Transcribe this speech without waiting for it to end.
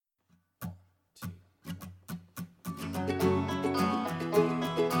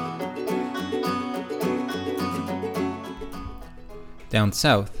Down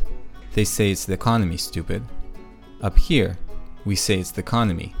south, they say it's the economy, stupid. Up here, we say it's the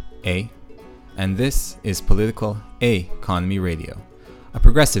economy, eh? And this is Political A-Economy Radio, a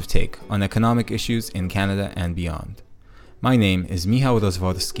progressive take on economic issues in Canada and beyond. My name is Michał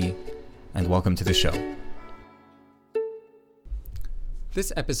Rozworski, and welcome to the show.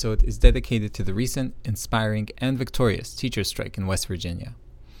 This episode is dedicated to the recent, inspiring, and victorious teachers' strike in West Virginia.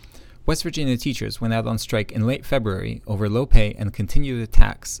 West Virginia teachers went out on strike in late February over low pay and continued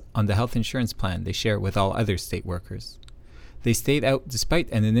attacks on the health insurance plan they share with all other state workers. They stayed out despite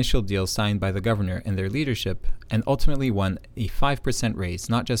an initial deal signed by the governor and their leadership, and ultimately won a 5% raise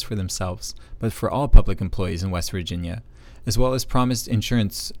not just for themselves, but for all public employees in West Virginia, as well as promised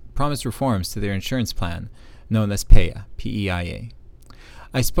reforms to their insurance plan, known as PEIA, P-E-I-A.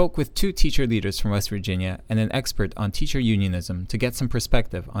 I spoke with two teacher leaders from West Virginia and an expert on teacher unionism to get some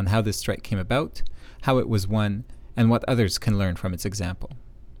perspective on how this strike came about, how it was won, and what others can learn from its example.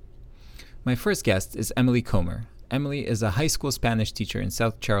 My first guest is Emily Comer. Emily is a high school Spanish teacher in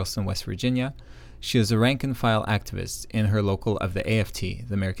South Charleston, West Virginia. She is a rank-and-file activist in her local of the AFT,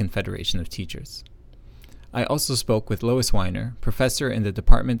 the American Federation of Teachers. I also spoke with Lois Weiner, professor in the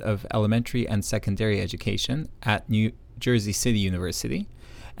Department of Elementary and Secondary Education at New Jersey City University,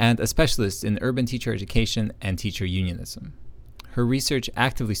 and a specialist in urban teacher education and teacher unionism. Her research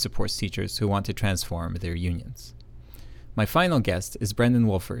actively supports teachers who want to transform their unions. My final guest is Brendan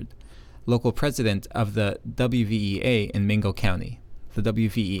Wolford, local president of the WVEA in Mingo County. The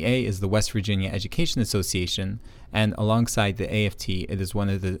WVEA is the West Virginia Education Association, and alongside the AFT, it is one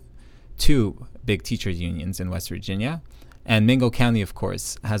of the two big teachers unions in West Virginia. And Mingo County, of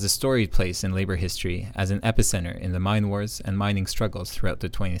course, has a storied place in labor history as an epicenter in the mine wars and mining struggles throughout the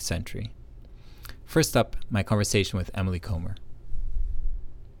 20th century. First up, my conversation with Emily Comer.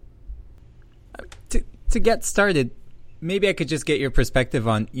 To get started, maybe I could just get your perspective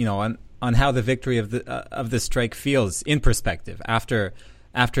on how the victory of the strike feels in perspective after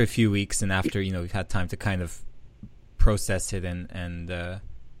a few weeks and after you've had time to kind of process it and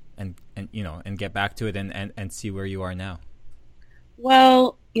get back to it and see where you are now.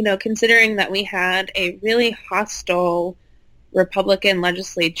 Well, considering that we had a really hostile Republican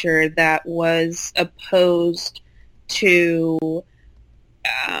legislature that was opposed to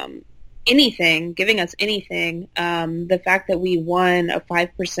anything, giving us anything, the fact that we won a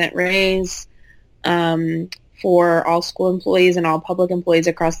 5% raise for all school employees and all public employees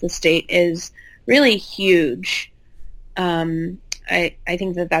across the state is really huge. I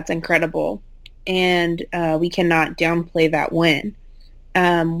think that that's incredible, and we cannot downplay that win.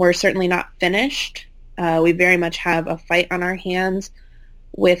 We're certainly not finished. We very much have a fight on our hands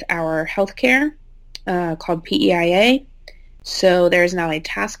with our healthcare called PEIA. So there's now a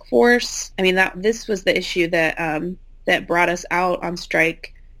task force. I mean, this was the issue that brought us out on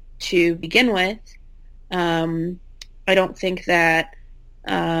strike to begin with. I don't think that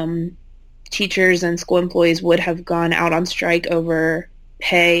teachers and school employees would have gone out on strike over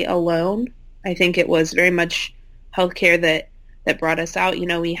pay alone. I think it was very much healthcare that brought us out.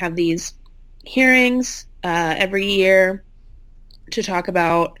 We have these hearings every year to talk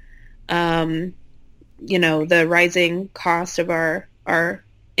about, the rising cost of our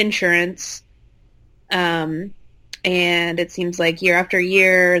insurance. And it seems like year after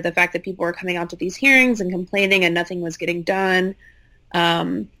year, the fact that people were coming out to these hearings and complaining and nothing was getting done,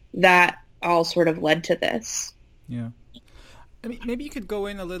 that all sort of led to this. Yeah. I mean, maybe you could go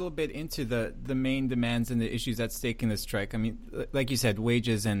in a little bit into the main demands and the issues at stake in the strike. I mean, like you said,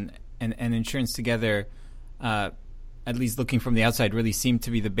 wages and insurance together, at least looking from the outside, really seem to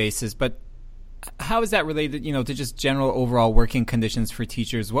be the basis. But how is that related, to just general overall working conditions for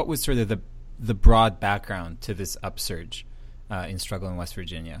teachers? What was sort of the broad background to this upsurge in struggle in West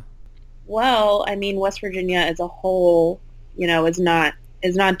Virginia? Well, I mean, West Virginia as a whole, is not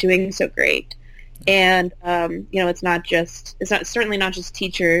doing so great. And, it's certainly not just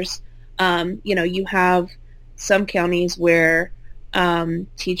teachers. You have some counties where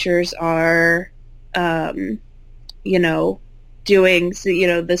teachers are, doing,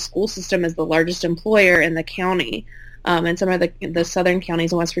 the school system is the largest employer in the county. And some of the southern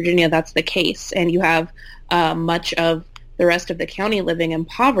counties in West Virginia, that's the case. And you have much of the rest of the county living in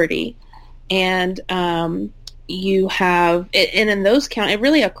poverty. And you have, and in those counties,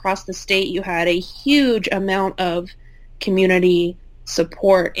 really across the state, you had a huge amount of community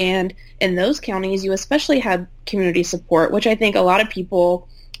support. And in those counties, you especially had community support, which I think a lot of people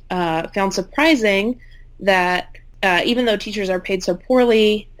found surprising that even though teachers are paid so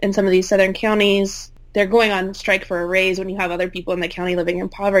poorly in some of these southern counties, they're going on strike for a raise when you have other people in the county living in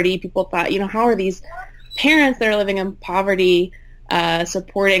poverty. People thought, how are these parents that are living in poverty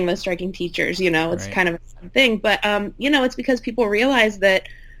supporting the striking teachers. It's Right. kind of a sad thing, but it's because people realize that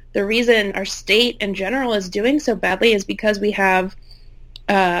the reason our state in general is doing so badly is because we have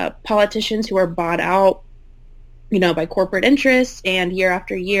politicians who are bought out, by corporate interests, and year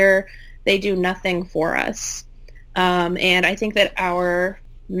after year they do nothing for us. And I think that our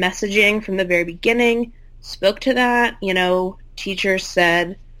messaging from the very beginning spoke to that. Teachers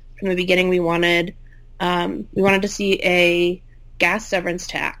said from the beginning we wanted to see a gas severance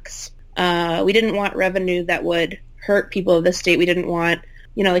tax. We didn't want revenue that would hurt people of the state. We didn't want,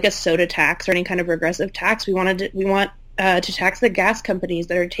 like a soda tax or any kind of regressive tax. We want to tax the gas companies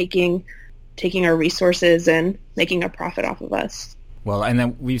that are taking our resources and making a profit off of us. Well, and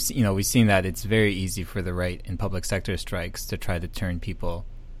then we've seen that it's very easy for the right in public sector strikes to try to turn people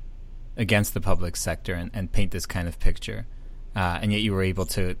against the public sector and paint this kind of picture, and yet you were able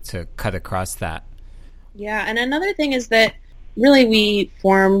to cut across that. Yeah, and another thing is that really we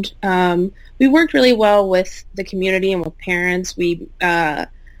worked really well with the community and with parents. We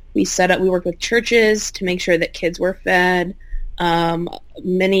worked with churches to make sure that kids were fed. In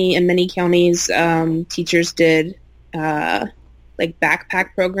many counties, teachers did like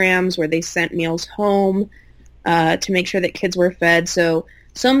backpack programs where they sent meals home to make sure that kids were fed. So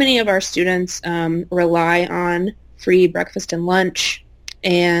many of our students rely on free breakfast and lunch,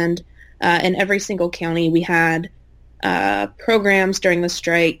 and in every single county we had programs during the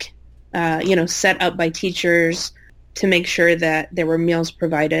strike, set up by teachers to make sure that there were meals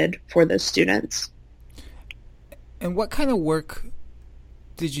provided for those students. And what kind of work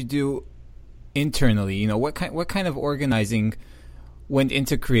did you do internally? What kind of organizing went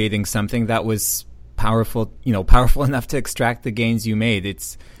into creating something that was powerful enough to extract the gains you made?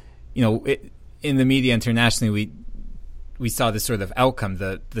 It's, in the media internationally, we saw this sort of outcome,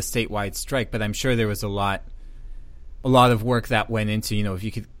 the statewide strike, but I'm sure there was a lot of work that went into, if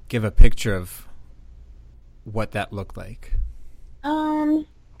you could give a picture of what that looked like.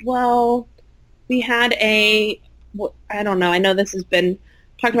 Well, we had I don't know, I know this has been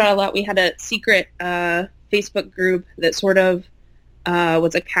talked about a lot. We had a secret Facebook group that sort of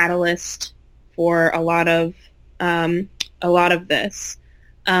was a catalyst for a lot of this.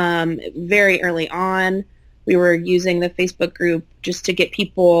 Very early on, we were using the Facebook group just to get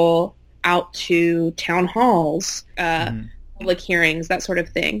people out to town halls, public hearings, that sort of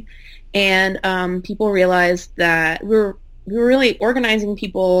thing. And people realized that we were really organizing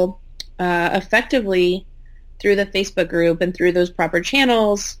people effectively through the Facebook group and through those proper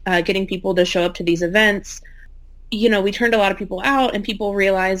channels, getting people to show up to these events. We turned a lot of people out, and people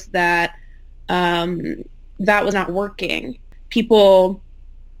realized that that was not working. People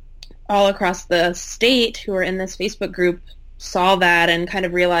all across the state who were in this Facebook group saw that and kind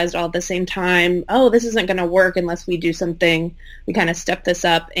of realized all at the same time, oh, this isn't going to work unless we do something. We kind of step this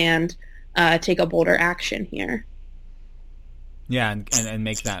up and take a bolder action here. Yeah, and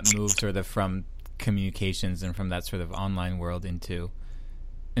make that move sort of from communications and from that sort of online world into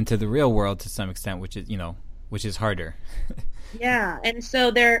the real world to some extent, which is harder. And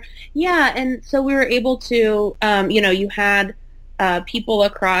so we were able to, you had people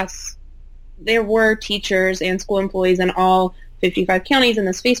across. There were teachers and school employees in all 55 counties in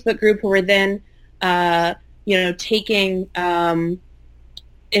this Facebook group who were then, taking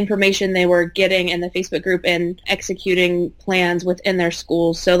information they were getting in the Facebook group and executing plans within their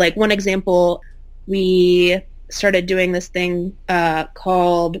schools. So, like, one example, we started doing this thing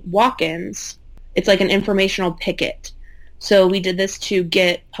called walk-ins. It's like an informational picket. So we did this to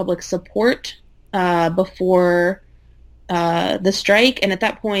get public support before the strike. And at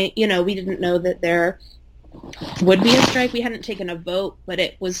that point, we didn't know that there would be a strike. We hadn't taken a vote, but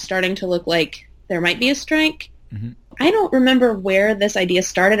it was starting to look like there might be a strike. Mm-hmm. I don't remember where this idea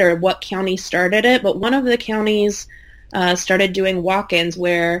started or what county started it, but one of the counties started doing walk-ins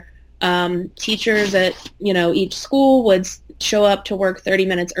where teachers at, each school would show up to work 30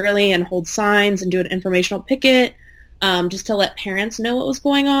 minutes early and hold signs and do an informational picket just to let parents know what was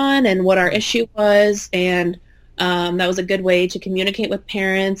going on and what our issue was. And that was a good way to communicate with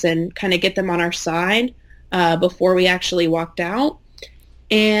parents and kind of get them on our side before we actually walked out.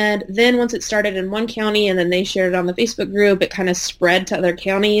 And then once it started in one county and then they shared it on the Facebook group, it kind of spread to other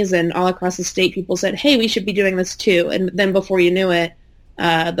counties, and all across the state people said, hey, we should be doing this too. And then before you knew it,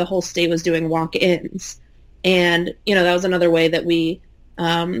 the whole state was doing walk-ins. And, that was another way that we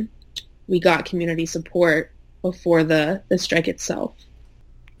got community support before the strike itself.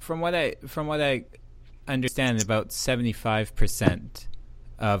 From what I understand, about 75%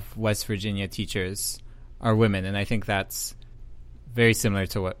 of West Virginia teachers are women, and I think that's very similar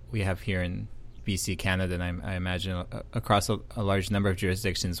to what we have here in BC, Canada, and I imagine across a large number of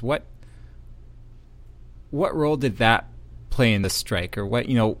jurisdictions. What role did that play in the strike, or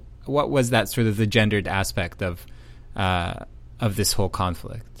what was that sort of the gendered aspect of this whole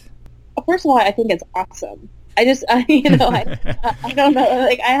conflict? First of all, I think it's awesome. I don't know.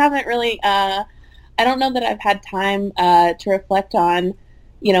 Like, I haven't really. I don't know that I've had time to reflect on,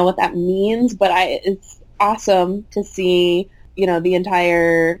 what that means. But it's awesome to see, the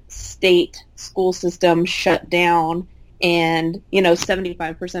entire state school system shut down, and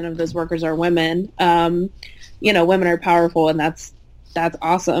 75% of those workers are women. Women are powerful, and that's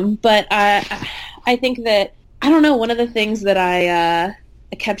awesome. But I think that, I don't know. One of the things that I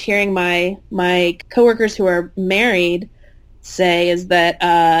kept hearing my coworkers who are married say is that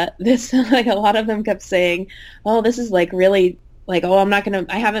this, like, a lot of them kept saying, "Oh, this is like really like, oh,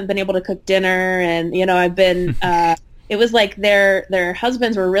 I haven't been able to cook dinner," and I've been. It was like their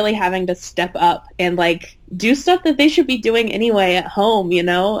husbands were really having to step up and like do stuff that they should be doing anyway at home,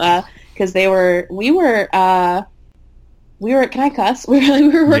 because we were. Can I cuss? We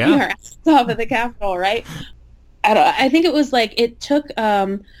were working our asses off at the Capitol, right? I think it was like it took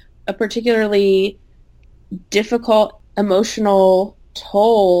a particularly difficult emotional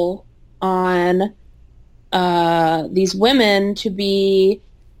toll on these women to be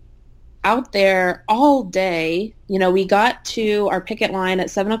out there all day. We got to our picket line at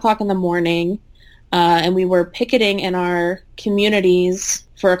 7:00 in the morning, and we were picketing in our communities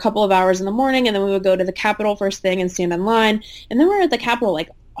for a couple of hours in the morning, and then we would go to the Capitol first thing and stand in line, and then we were at the Capitol like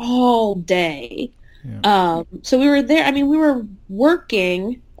all day. Yeah. So we were there. I mean, we were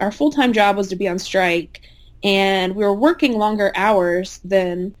working. Our full-time job was to be on strike, and we were working longer hours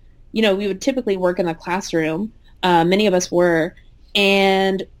than, we would typically work in the classroom. Many of us were.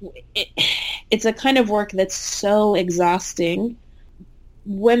 And it's a kind of work that's so exhausting.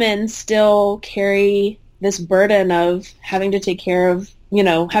 Women still carry this burden of having to take care of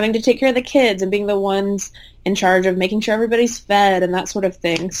the kids and being the ones in charge of making sure everybody's fed and that sort of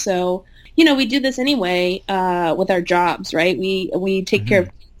thing. So, we do this anyway with our jobs, right? We take care of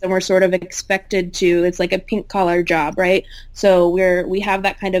kids, and we're sort of expected to. It's like a pink collar job, right? So we have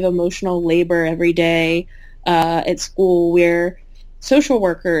that kind of emotional labor every day at school. We're social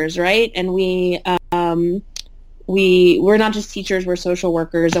workers, right? And we're not just teachers, we're social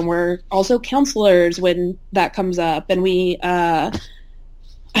workers, and we're also counselors when that comes up. And we are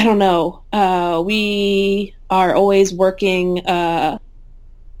always working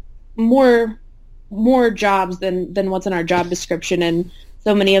more jobs than what's in our job description, and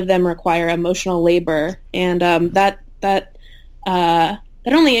so many of them require emotional labor, and that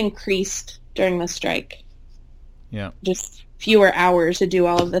only increased during the strike. Yeah, just fewer hours to do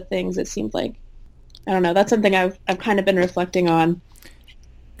all of the things. It seemed like, I don't know. That's something I've kind of been reflecting on.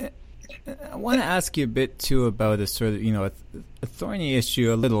 I want to ask you a bit too about a sort of a thorny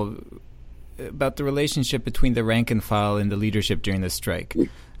issue, a little about the relationship between the rank and file and the leadership during the strike.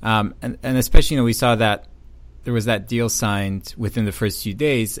 And especially, we saw that there was that deal signed within the first few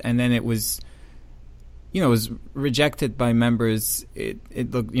days, and then it was, it was rejected by members.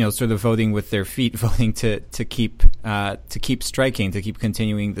 It looked, sort of voting with their feet, voting to keep striking, to keep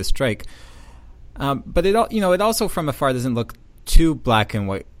continuing the strike. But it also from afar doesn't look too black and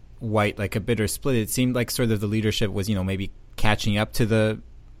white, like a bitter split. It seemed like sort of the leadership was, maybe catching up to the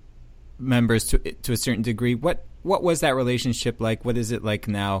members to a certain degree. What was that relationship like? What is it like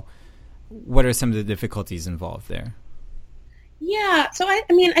now? What are some of the difficulties involved there? Yeah, so I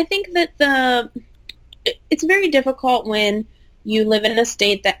think that it's very difficult when you live in a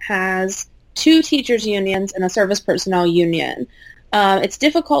state that has two teachers unions and a service personnel union. It's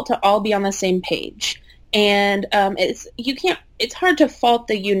difficult to all be on the same page, and it's hard to fault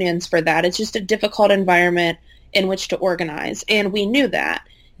the unions for that. It's just a difficult environment in which to organize, and we knew that.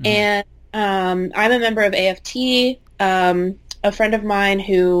 Mm-hmm. And I'm a member of AFT. A friend of mine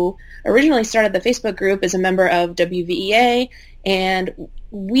who originally started the Facebook group is a member of WVEA, and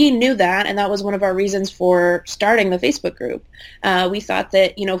we knew that, and that was one of our reasons for starting the Facebook group. We thought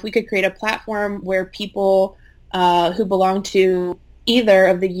that, if we could create a platform where people who belong to either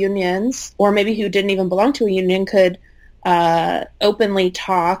of the unions, or maybe who didn't even belong to a union, could openly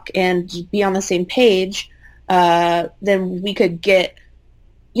talk and be on the same page, then we could get,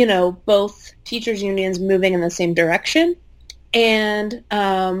 both teachers' unions moving in the same direction. And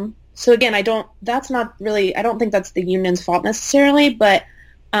so again, I don't think that's the union's fault necessarily, but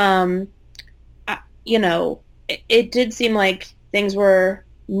it did seem like things were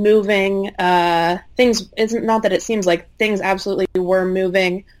moving. It's not that it seems like things absolutely were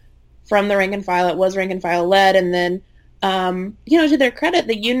moving from the rank and file. It was rank and file led, and then to their credit,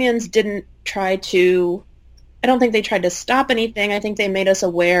 the unions didn't try to, I don't think they tried to stop anything. I think they made us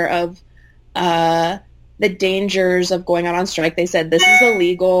aware of the dangers of going out on strike. They said, this is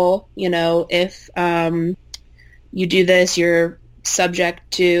illegal. You know, if you do this, you're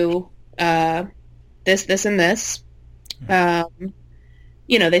subject to this, this, and this.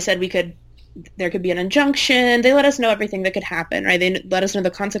 You know, they said there could be an injunction. They let us know everything that could happen, right? They let us know the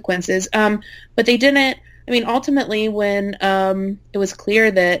consequences. But they didn't, I mean, ultimately when it was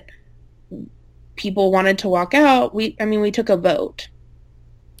clear that people wanted to walk out, we took a vote.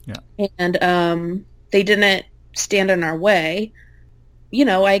 Yeah. And they didn't stand in our way. You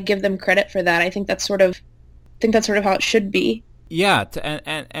know, I give them credit for that. I think that's sort of how it should be. Yeah,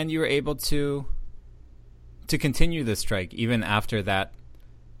 and you were able to continue the strike even after that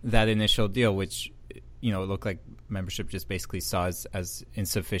initial deal, which, you know, looked like membership just basically saw as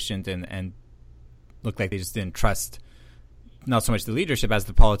insufficient and looked like they just didn't trust not so much the leadership as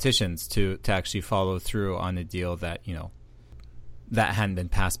the politicians to actually follow through on a deal that, you know, that hadn't been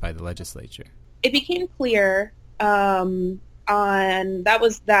passed by the legislature. It became clear it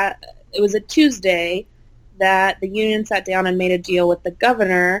was a Tuesday that the union sat down and made a deal with the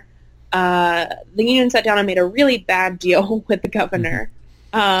governor. The union sat down and made a really bad deal with the governor.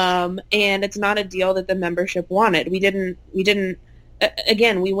 And it's not a deal that the membership wanted. We didn't,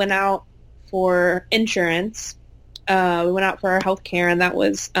 again, we went out for insurance. We went out for our health care, and that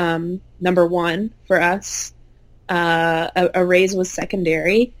was number one for us. A raise was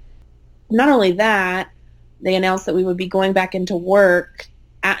secondary. Not only that, they announced that we would be going back into work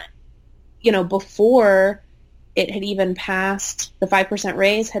before it had even passed, the 5%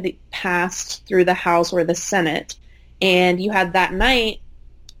 raise had passed through the House or the Senate. And you had that night,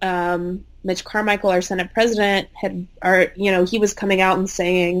 Mitch Carmichael, our Senate president, he was coming out and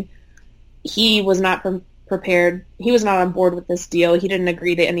saying he was not prepared. He was not on board with this deal. He didn't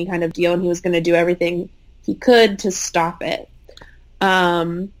agree to any kind of deal, and he was going to do everything he could to stop it.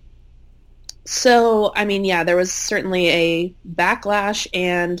 So, I mean, yeah, there was certainly a backlash,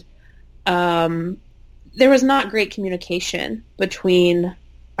 and there was not great communication between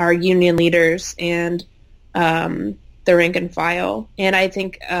our union leaders and the rank and file. And I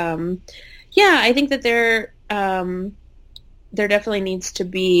think, I think that there definitely needs to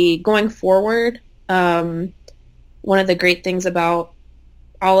be, going forward, one of the great things about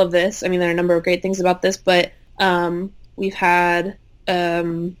all of this, I mean, there are a number of great things about this, but we've had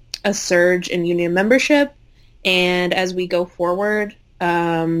a surge in union membership, and as we go forward,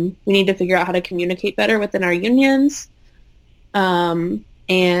 we need to figure out how to communicate better within our unions, and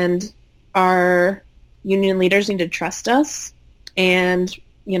our union leaders need to trust us and,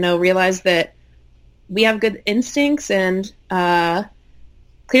 realize that we have good instincts, and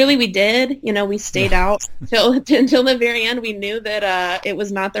clearly we did. We stayed out until the very end. We knew that it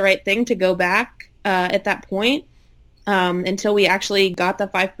was not the right thing to go back at that point until we actually got the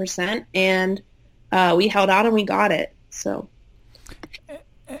 5%, and we held out and we got it. So.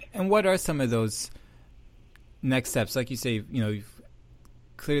 And what are some of those next steps? Like you say, you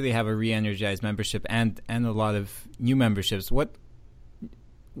clearly have a re-energized membership and a lot of new memberships.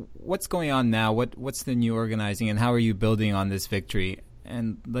 What's going on now? What's the new organizing, and how are you building on this victory?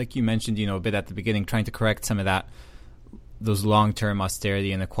 And like you mentioned, a bit at the beginning, trying to correct some of those long-term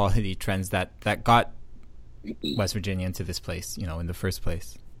austerity and equality trends that got West Virginia into this place, in the first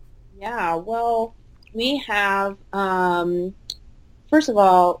place. Yeah, well, we have, first of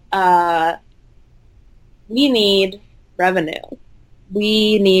all, we need revenue.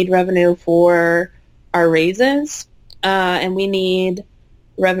 We need revenue for our raises, and we need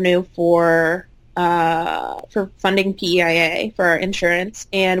revenue for funding PEIA, for our insurance.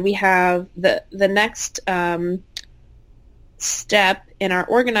 And we have the next step in our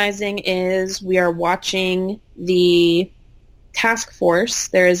organizing is we are watching the task force.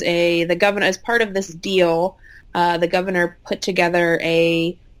 The governor, as part of this deal, the governor put together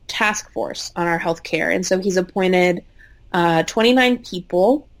a task force on our health care. And so he's appointed 29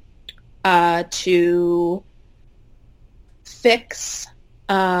 people to fix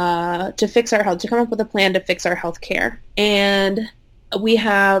our health, to come up with a plan to fix our health care. And we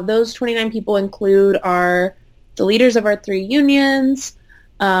have, those 29 people include the leaders of our 3 unions,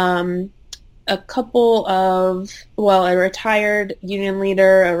 a retired union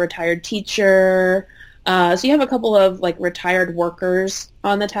leader, a retired teacher. So you have a couple of retired workers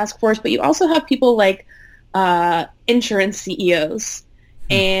on the task force, but you also have people like insurance CEOs,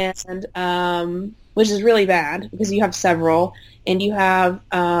 and which is really bad because you have several, and you have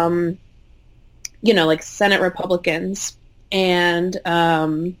Senate Republicans, and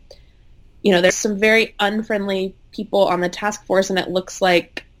there's some very unfriendly people on the task force, and it looks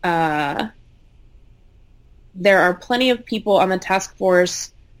like there are plenty of people on the task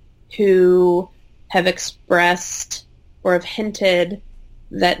force who have expressed or have hinted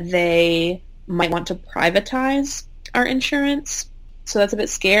that they might want to privatize our insurance. So that's a bit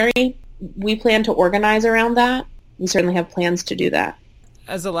scary. We plan to organize around that. We certainly have plans to do that.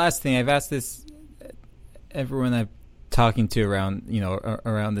 As a last thing, I've asked this everyone I'm talking to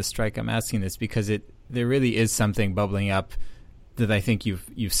around this strike. I'm asking this because there really is something bubbling up that I think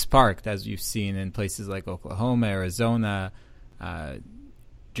you've sparked, as you've seen in places like Oklahoma, Arizona,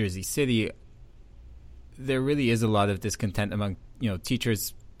 Jersey City. There really is a lot of discontent among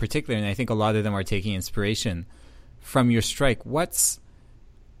teachers, particularly, and I think a lot of them are taking inspiration from your strike. What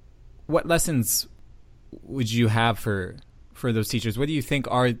lessons would you have for those teachers? What do you think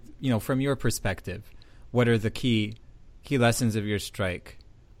are, from your perspective, what are the key lessons of your strike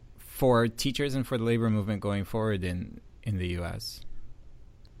for teachers and for the labor movement going forward in the U.S.?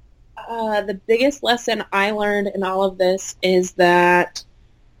 The biggest lesson I learned in all of this is that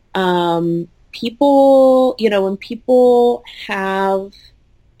people, when people have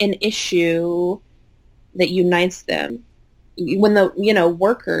an issue that unites them, when the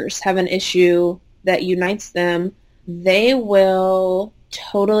workers have an issue that unites them, they will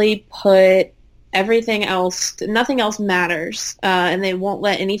totally put everything else, nothing else matters, and they won't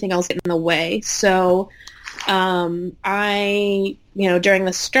let anything else get in the way. So I, during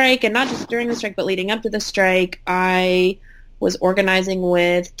the strike, and not just during the strike, but leading up to the strike, I was organizing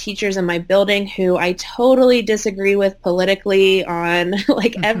with teachers in my building who I totally disagree with politically on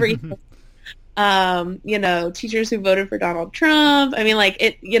like everything. Teachers who voted for Donald Trump. I mean,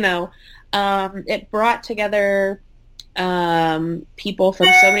 it brought together people from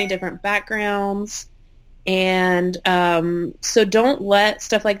so many different backgrounds. And so don't let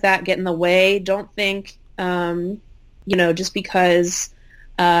stuff like that get in the way. Don't think, just because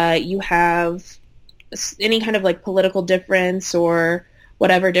you have any kind of like political difference or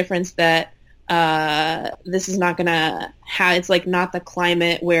whatever difference that this is not going to have, it's like not the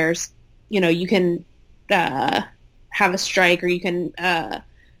climate where, you can have a strike or you can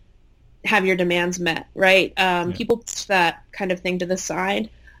have your demands met, right? People push that kind of thing to the side.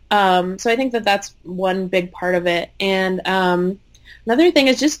 So I think that that's one big part of it. And another thing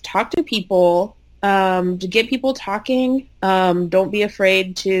is just talk to people, to get people talking. Don't be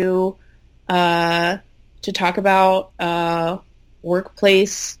afraid to talk about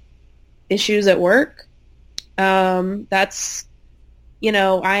workplace issues at work. That's,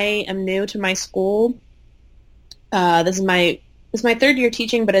 I am new to my school. This is my third year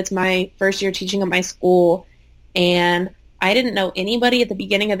teaching, but it's my first year teaching at my school. And I didn't know anybody at the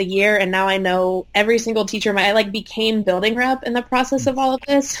beginning of the year, and now I know every single teacher. I became building rep in the process of all of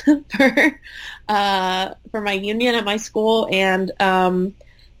this for my union at my school. And I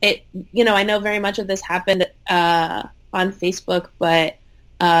know very much of this happened on Facebook, but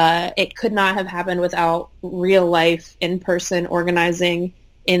it could not have happened without real life, in-person organizing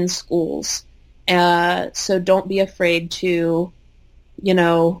in schools. So don't be afraid to,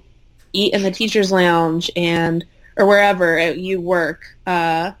 eat in the teacher's lounge or wherever you work.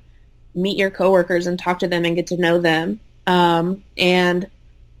 Meet your coworkers and talk to them and get to know them. And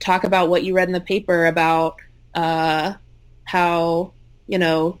talk about what you read in the paper about how,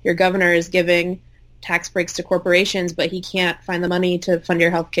 your governor is giving tax breaks to corporations, but he can't find the money to fund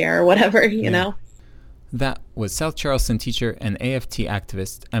your health care or whatever, you know? That was South Charleston teacher and AFT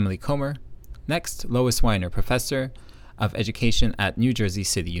activist Emily Comer. Next, Lois Weiner, professor of education at New Jersey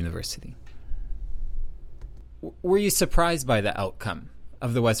City University. Were you surprised by the outcome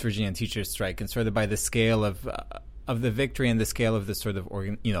of the West Virginia teachers' strike and sort of by the scale of the victory and the scale of the sort of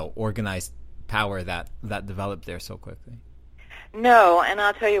organized power that developed there so quickly? No, and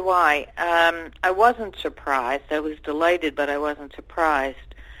I'll tell you why. I wasn't surprised. I was delighted, but I wasn't surprised.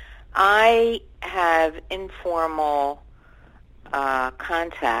 I have informal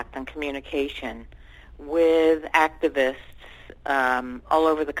contact and communication with activists all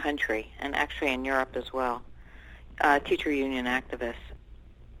over the country, and actually in Europe as well, teacher union activists.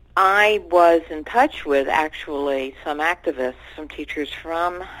 I was in touch with actually some activists, some teachers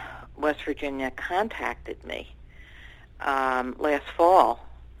from West Virginia contacted me last fall,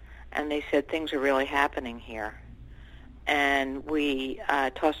 and they said things are really happening here. And we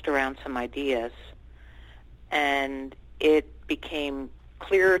tossed around some ideas, and it became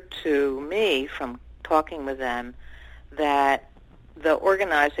clear to me from talking with them that the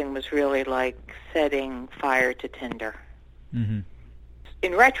organizing was really like setting fire to tinder. Mm-hmm.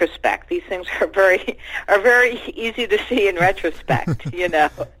 In retrospect, these things are very easy to see in retrospect,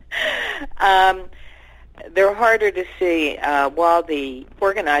 they're harder to see while the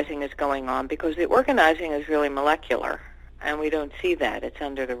organizing is going on, because the organizing is really molecular, and we don't see that. It's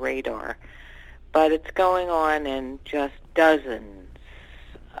under the radar. But it's going on in just dozens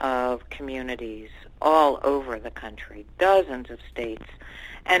of communities all over the country, dozens of states.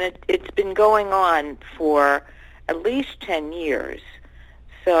 And it's been going on for at least 10 years.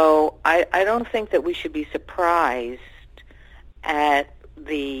 So I don't think that we should be surprised at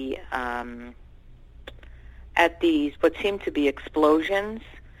the at these what seem to be explosions,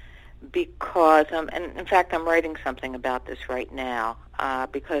 because and in fact I'm writing something about this right now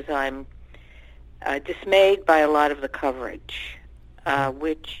because I'm dismayed by a lot of the coverage,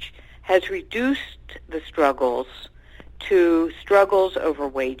 which has reduced the struggles to struggles over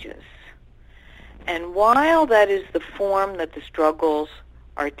wages. And while that is the form that the struggles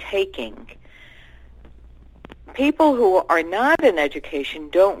are taking, people who are not in education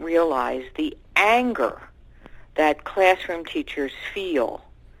don't realize the anger that classroom teachers feel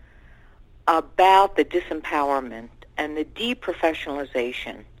about the disempowerment and the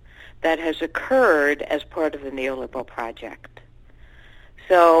deprofessionalization that has occurred as part of the neoliberal project.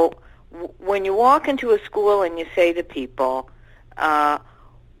 So when you walk into a school and you say to people,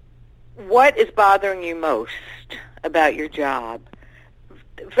 what is bothering you most about your job?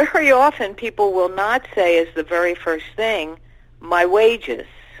 Very often people will not say as the very first thing, my wages.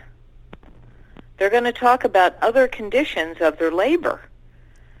 They're going to talk about other conditions of their labor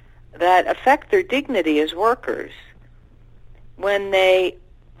that affect their dignity as workers. When they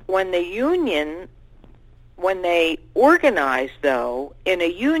organize, though, in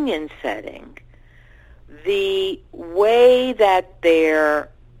a union setting, the way that their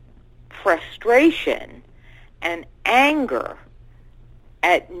frustration and anger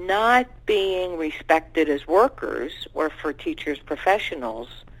at not being respected as workers or for teachers professionals,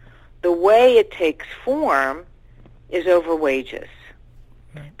 the way it takes form is over wages.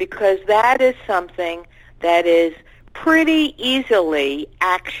 Because that is something that is pretty easily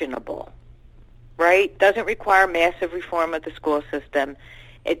actionable, right? Doesn't require massive reform of the school system.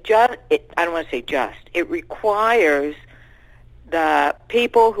 I don't want to say just, it requires the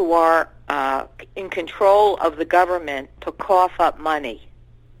people who are in control of the government to cough up money.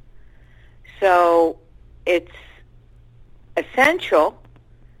 So it's essential,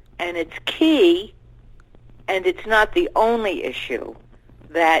 and it's key, and it's not the only issue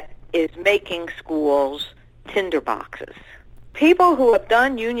that is making schools tinderboxes. People who have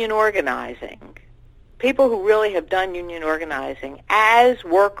done union organizing, people who really have done union organizing as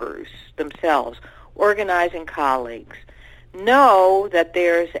workers themselves, organizing colleagues, know that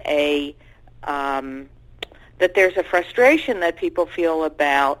there's a frustration that people feel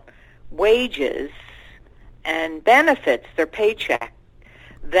about wages and benefits, their paycheck,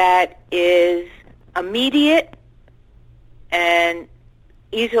 that is immediate and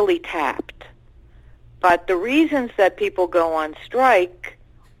easily tapped. But the reasons that people go on strike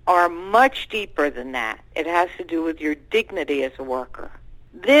are much deeper than that. It has to do with your dignity as a worker.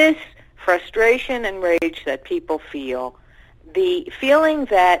 This frustration and rage that people feel, the feeling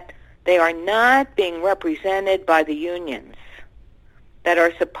that they are not being represented by the unions that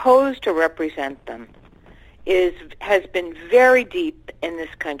are supposed to represent them, has been very deep in this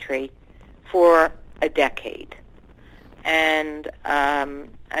country for a decade. And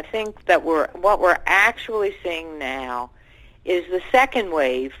I think that what we're actually seeing now is the second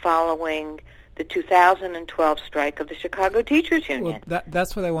wave following the 2012 strike of the Chicago Teachers Union. Well,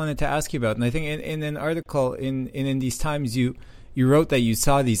 that's what I wanted to ask you about. And I think in an article in These Times, you wrote that you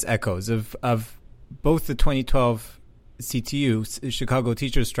saw these echoes of both the 2012 CTU, Chicago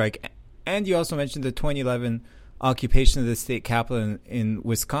Teachers Strike, and you also mentioned the 2011 occupation of the state capitol in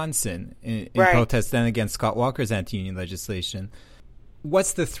Wisconsin in right. protest then against Scott Walker's anti-union legislation.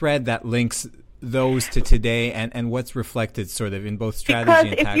 What's the thread that links those to today, and what's reflected sort of in both strategy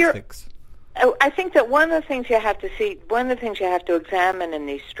and tactics? I think that one of the things you have to examine in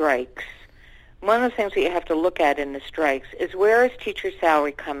these strikes, one of the things that you have to look at in the strikes is, where is teacher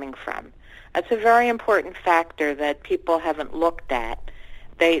salary coming from? That's a very important factor that people haven't looked at.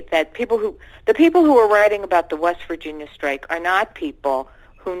 The people who are writing about the West Virginia strike are not people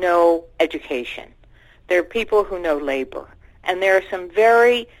who know education. They're people who know labor, and there are some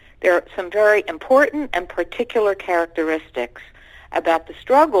very important and particular characteristics about the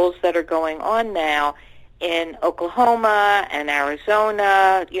struggles that are going on now in Oklahoma and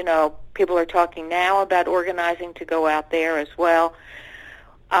Arizona. You know, people are talking now about organizing to go out there as well.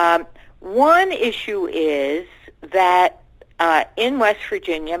 One issue is that in West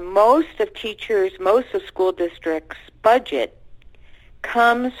Virginia, most of school districts' budget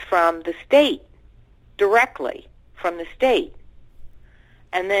comes from the state directly from the state.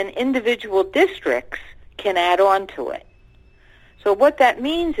 And then individual districts can add on to it. So what that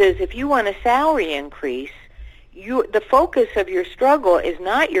means is if you want a salary increase, the focus of your struggle is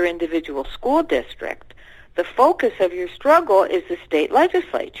not your individual school district. The focus of your struggle is the state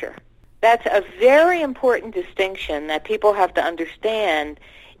legislature. That's a very important distinction that people have to understand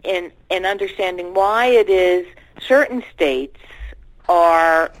in understanding why it is certain states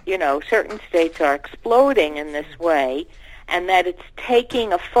are exploding in this way, and that it's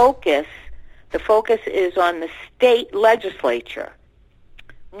taking a focus. The focus is on the state legislature.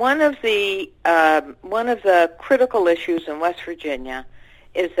 One of the critical issues in West Virginia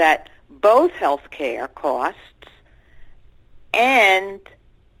is that both health care costs and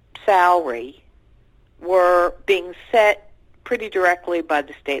salary were being set pretty directly by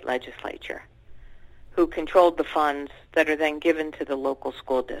the state legislature, who controlled the funds that are then given to the local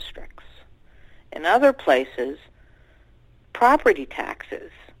school districts. In other places, property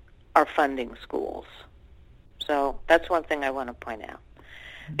taxes are funding schools. So that's one thing I want to point out.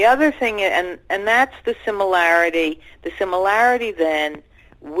 The other thing, and that's the similarity then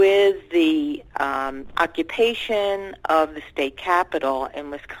with the occupation of the state capitol in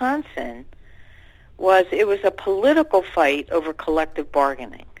Wisconsin, was a political fight over collective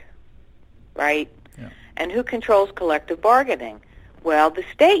bargaining, right? Yeah. And who controls collective bargaining? Well, the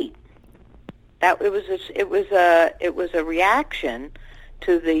state. It was a reaction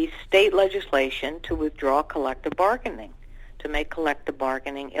to the state legislation to withdraw collective bargaining, to make collective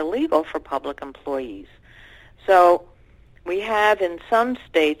bargaining illegal for public employees. So we have in some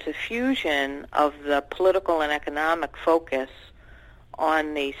states a fusion of the political and economic focus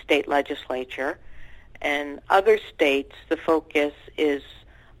on the state legislature. And other states, the focus is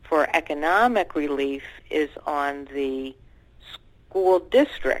for economic relief is on the school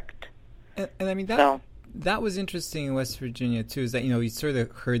district. And I mean, that was interesting in West Virginia, too, is that, you sort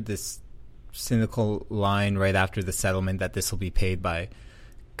of heard this cynical line right after the settlement that this will be paid by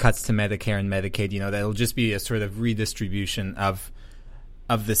cuts to Medicare and Medicaid, that it'll just be a sort of redistribution of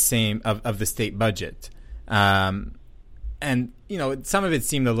the state budget. And, some of it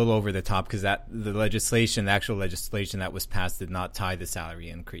seemed a little over the top because the actual legislation that was passed did not tie the salary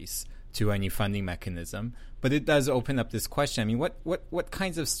increase to any funding mechanism. But it does open up this question. I mean, what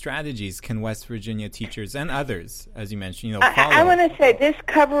kinds of strategies can West Virginia teachers and others, as you mentioned, follow? I want to say this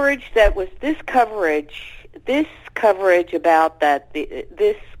coverage about the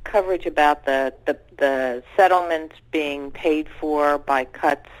settlements being paid for by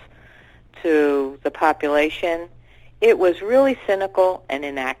cuts to the population, it was really cynical and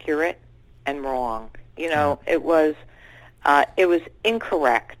inaccurate and wrong. It was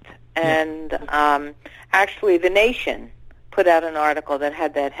incorrect. And actually, The Nation put out an article that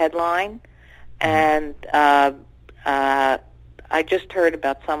had that headline, and I just heard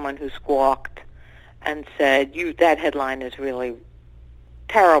about someone who squawked and said, that headline is really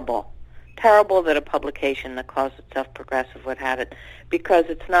terrible. Terrible that a publication that calls itself progressive would have it, because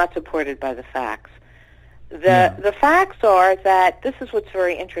it's not supported by the facts. The facts are that this is what's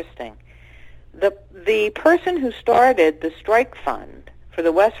very interesting. The person who started the strike fund for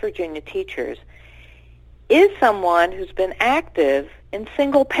the West Virginia teachers is someone who's been active in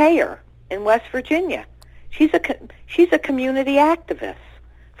single payer in West Virginia. She's a community activist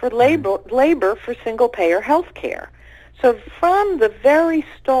for labor for single payer health care. So from the very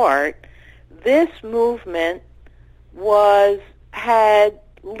start, this movement had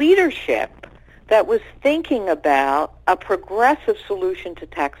leadership that was thinking about a progressive solution to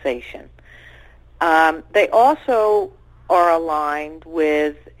taxation. They also are aligned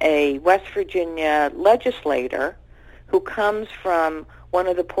with a West Virginia legislator who comes from one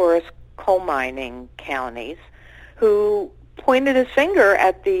of the poorest coal mining counties, who pointed his finger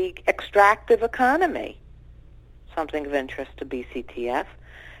at the extractive economy, something of interest to BCTF,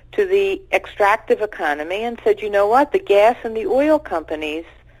 to the extractive economy, and said, you know what, the gas and the oil companies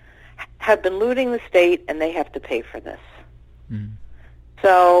have been looting the state and they have to pay for this.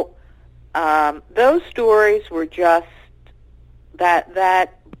 So those stories were just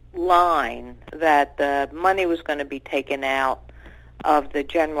that line that the money was going to be taken out of the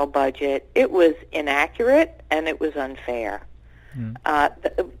general budget. It was inaccurate and it was unfair. In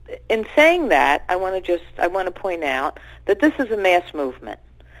saying that, I want to point out that this is a mass movement.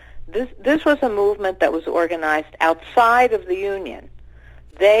 This was a movement that was organized outside of the union.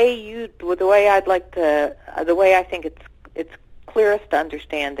 They used the way I think it's clearest to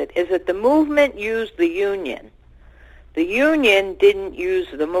understand it is that the movement used the union. The union didn't use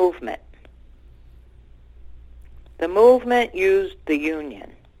the movement. The movement used the union.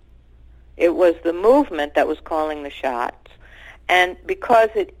 It was the movement that was calling the shots. And because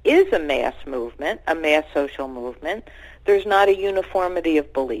it is a mass movement, a mass social movement, there's not a uniformity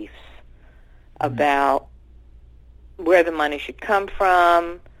of beliefs about where the money should come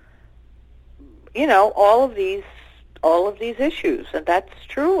from, all of these issues. And that's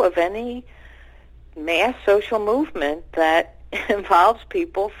true of any mass social movement that involves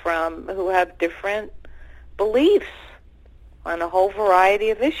people who have different beliefs on a whole variety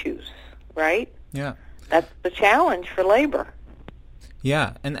of issues, right? Yeah. That's the challenge for labor.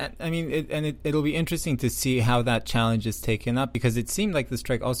 Yeah, and I mean, it'll be interesting to see how that challenge is taken up, because it seemed like the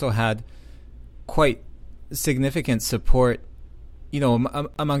strike also had quite significant support,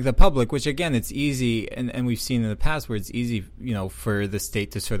 among the public, which again, it's easy, and we've seen in the past where it's easy, for the state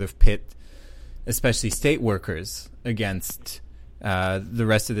to sort of pit, especially state workers, against the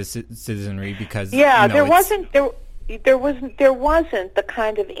rest of the citizenry, because there wasn't the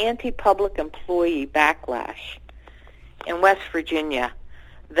kind of anti-public employee backlash in West Virginia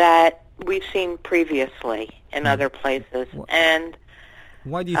that we've seen previously in other places. And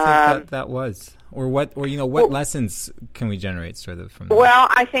why do you think that was? Or what lessons can we generate sort of from that? Well,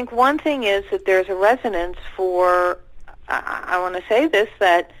 I think one thing is that there's a resonance for, I want to say this,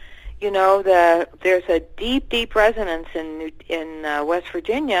 that, there's a deep resonance in West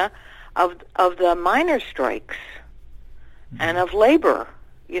Virginia of the miners' strikes and of labor,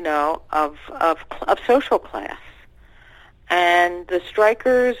 of social class. And the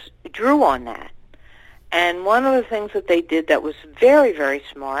strikers drew on that. And one of the things that they did that was very, very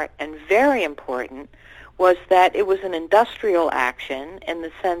smart and very important was that it was an industrial action in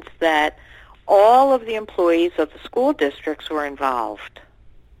the sense that all of the employees of the school districts were involved,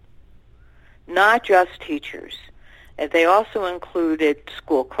 not just teachers. They also included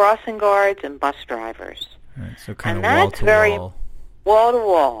school crossing guards and bus drivers. Right, so kind of wall-to-wall.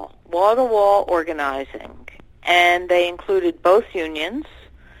 Wall-to-wall organizing. And they included both unions,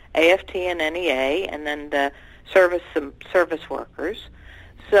 AFT and NEA, and then the service workers.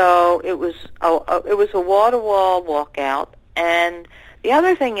 So it was a wall-to-wall walkout. And the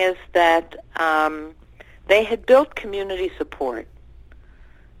other thing is that they had built community support.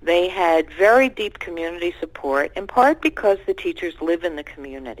 They had very deep community support, in part because the teachers live in the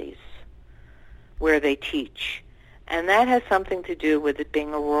communities where they teach. And that has something to do with it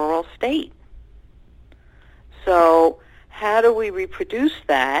being a rural state. So how do we reproduce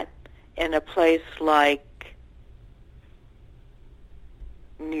that in a place like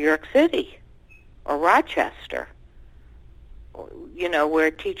New York City or Rochester,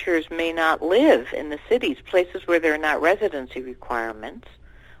 where teachers may not live in the cities, places where there are not residency requirements,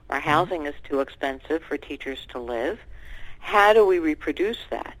 where housing is too expensive for teachers to live? How do we reproduce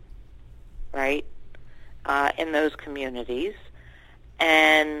that, right, in those communities?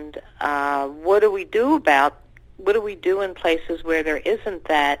 And what do we do in places where there isn't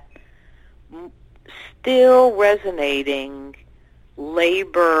that still resonating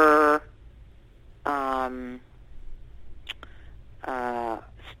labor,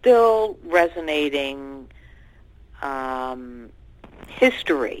 still resonating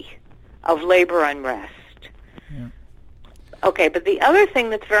history of labor unrest? Yeah. Okay, but the other thing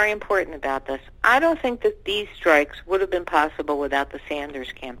that's very important about this, I don't think that these strikes would have been possible without the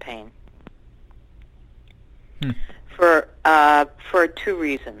Sanders campaign. For two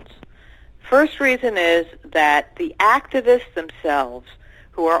reasons. First reason is that the activists themselves,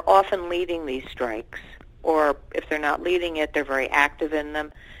 who are often leading these strikes, or if they're not leading it, they're very active in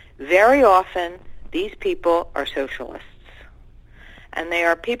them, very often these people are socialists. And they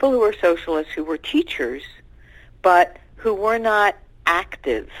are people who are socialists who were teachers, but who were not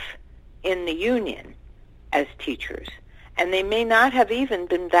active in the union as teachers. And they may not have even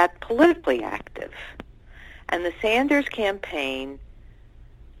been that politically active. And the Sanders campaign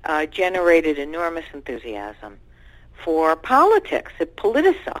generated enormous enthusiasm for politics. It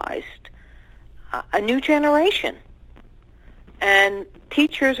politicized a new generation. And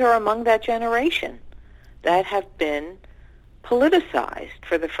teachers are among that generation that have been politicized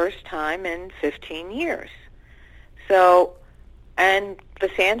for the first time in 15 years. So, and the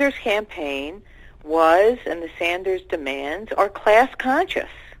Sanders campaign was, and the Sanders demands, are class conscious.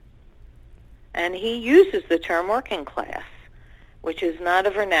 And he uses the term working class, which is not a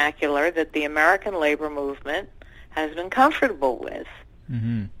vernacular that the American labor movement has been comfortable with.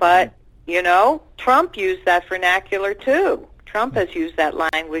 Mm-hmm. But, Trump used that vernacular too. Trump has used that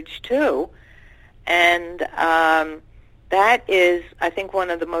language too. And that is, I think, one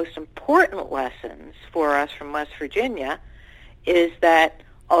of the most important lessons for us from West Virginia is that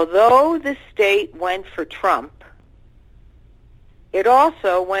although the state went for Trump, it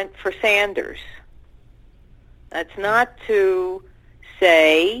also went for Sanders. That's not to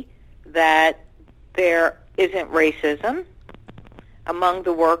say that there isn't racism among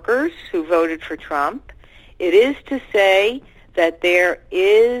the workers who voted for Trump. It is to say that there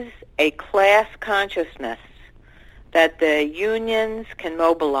is a class consciousness that the unions can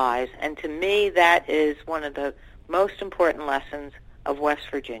mobilize, and to me that is one of the most important lessons of West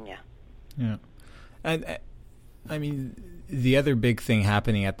Virginia. Yeah. And I mean, the other big thing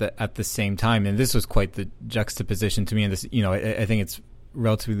happening at the same time, and this was quite the juxtaposition to me, and this, I think it's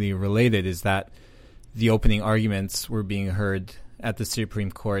relatively related, is that the opening arguments were being heard at the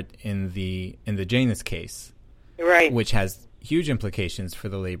Supreme Court in the Janus case, right, which has huge implications for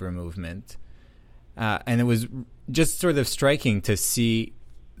the labor movement, and it was just sort of striking to see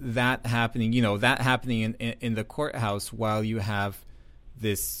that happening. That happening in the courthouse while you have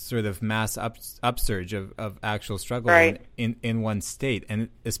this sort of mass upsurge of actual struggle right. in one state, and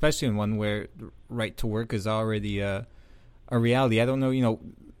especially in one where right to work is already a reality. I don't know,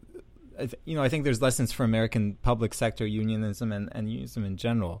 I think there's lessons for American public sector unionism and unionism in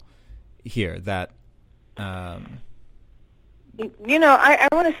general here that. I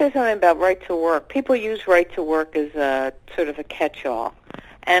want to say something about right to work. People use right to work as a sort of a catch-all,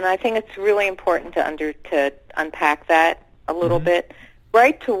 and I think it's really important to unpack that a little bit.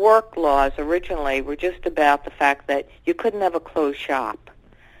 Right to work laws originally were just about the fact that you couldn't have a closed shop,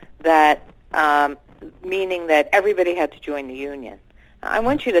 that meaning that everybody had to join the union. I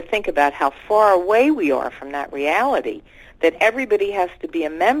want you to think about how far away we are from that reality, that everybody has to be a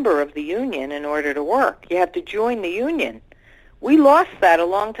member of the union in order to work. You have to join the union. We lost that a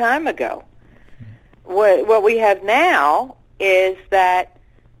long time ago. What we have now is that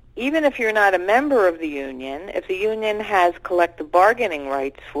even if you're not a member of the union, if the union has collective bargaining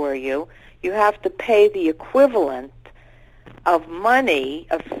rights for you, you have to pay the equivalent of money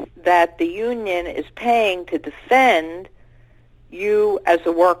that the union is paying to defend you as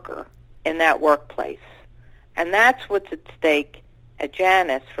a worker in that workplace. And that's what's at stake at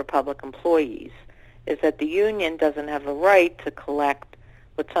Janus for public employees, is that the union doesn't have a right to collect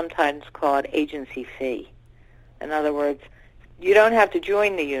what's sometimes called agency fee. In other words, you don't have to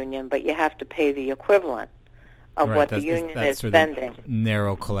join the union, but you have to pay the equivalent of what the union is spending.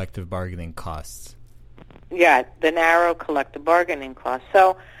 Narrow collective bargaining costs. Yeah, the narrow collective bargaining costs.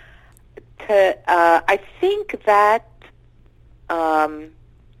 So I think that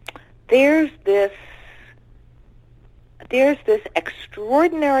there's this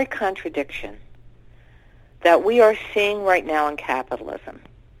extraordinary contradiction that we are seeing right now in capitalism.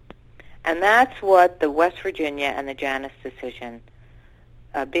 And that's what the West Virginia and the Janus decision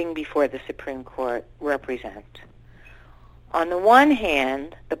being before the Supreme Court represent. On the one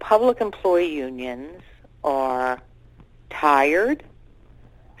hand, the public employee unions are tired,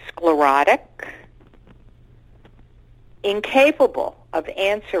 sclerotic, incapable of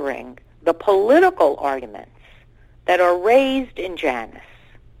answering the political arguments that are raised in Janus.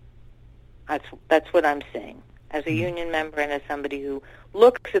 That's what I'm saying as a union member and as somebody who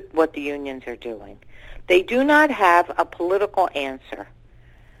looks at what the unions are doing. They do not have a political answer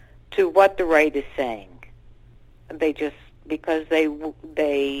to what the right is saying. They just, because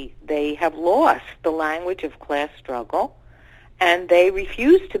they have lost the language of class struggle, and they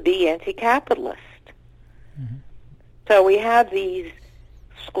refuse to be anti-capitalist. Mm-hmm. So we have these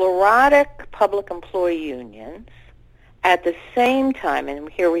sclerotic public employee unions at the same time, and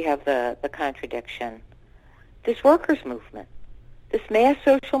here we have the contradiction, this workers' movement, this mass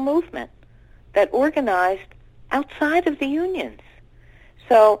social movement that organized outside of the unions.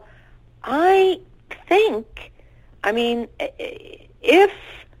 So I think, if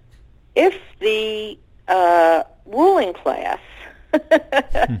the ruling class,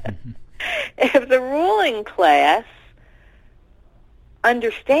 if the ruling class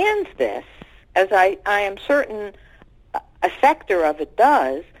understands this, as I am certain a sector of it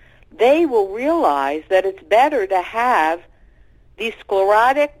does, they will realize that it's better to have these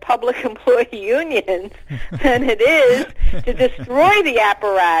sclerotic public employee unions than it is to destroy the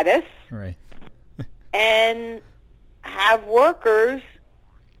apparatus, right, and have workers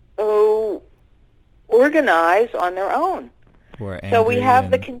who organize on their own. So we have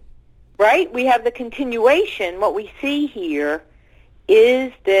we have the continuation. What we see here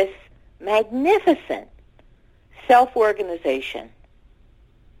is this magnificent self-organization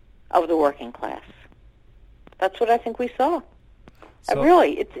of the working class. That's what I think we saw.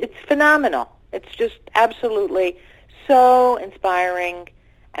 Really, it's phenomenal. It's just absolutely so inspiring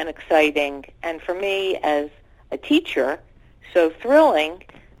and exciting. And for me, as a teacher, so thrilling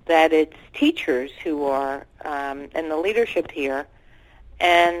that it's teachers who are in the leadership here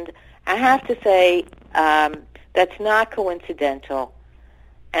And I have to say that's not coincidental,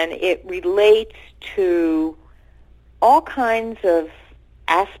 and it relates to all kinds of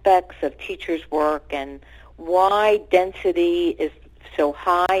aspects of teachers' work and why density is so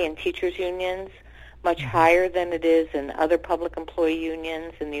high in teachers' unions, much higher than it is in other public employee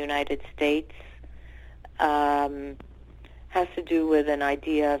unions in the United States. Has to do with an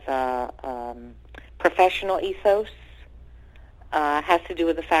idea of professional ethos. Has to do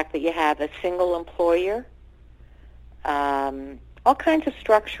with the fact that you have a single employer. All kinds of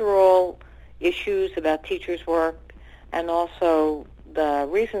structural issues about teachers' work, and also the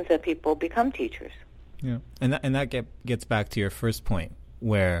reasons that people become teachers. Yeah, and that gets back to your first point,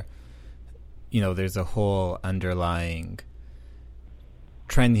 where there's a whole underlying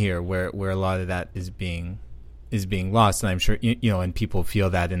trend here where a lot of that is being lost, and I'm sure and people feel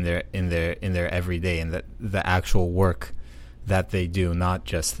that in their everyday, and that the actual work that they do, not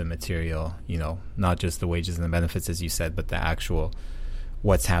just the material, not just the wages and the benefits, as you said, but the actual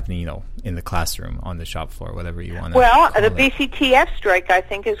what's happening, in the classroom, on the shop floor, whatever you want to Well, call the it. BCTF strike, I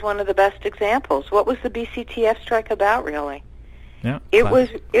think, is one of the best examples. What was the BCTF strike about, really? Yeah, It was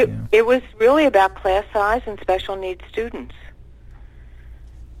really about class size and special needs students.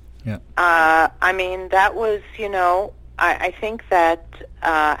 Yeah. I mean, that was, I think that,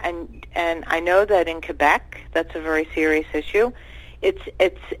 and I know that in Quebec, that's a very serious issue. It's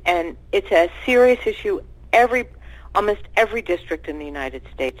a serious issue almost every district in the United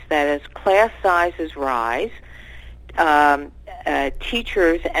States, that as class sizes rise,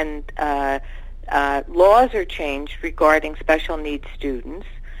 teachers and laws are changed regarding special needs students,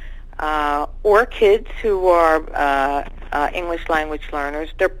 or kids who are English language learners.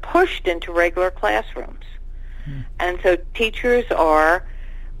 They're pushed into regular classrooms. And so teachers are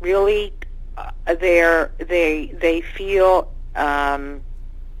really, they feel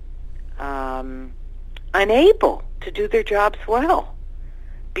unable to do their jobs well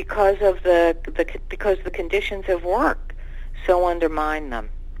because of because the conditions of work so undermine them.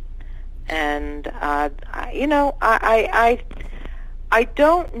 And I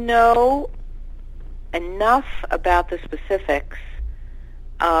don't know enough about the specifics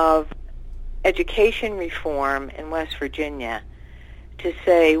of education reform in West Virginia to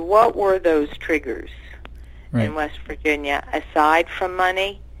say what were those triggers in West Virginia aside from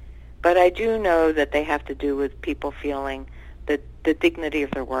money. But I do know that they have to do with people feeling that the dignity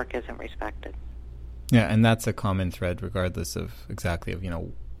of their work isn't respected. Yeah, and that's a common thread, regardless of exactly of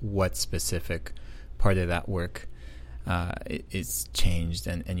what specific part of that work is changed,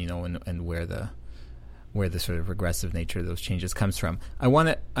 and where the sort of regressive nature of those changes comes from.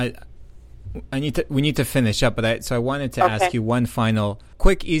 We need to finish up, but I wanted to ask you one final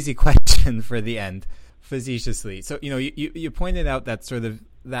quick, easy question for the end, facetiously. So you pointed out that sort of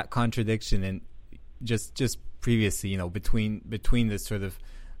that contradiction in just previously, between this sort of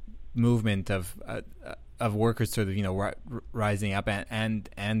movement of workers sort of rising up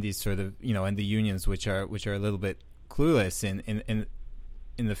and these sort of and the unions which are a little bit clueless in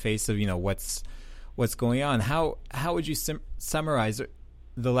the face of what's going on. How would you summarize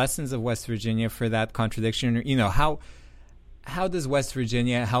the lessons of West Virginia for that contradiction? How does West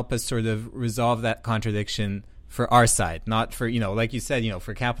Virginia help us sort of resolve that contradiction for our side, not for like you said,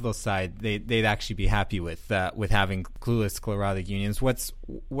 for Capital's side, they'd actually be happy with having clueless, sclerotic unions. What's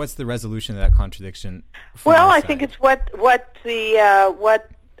the resolution of that contradiction? Well, I think it's what I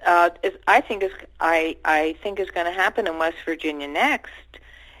think is going to happen in West Virginia next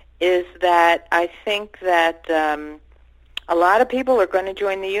is that I think that a lot of people are going to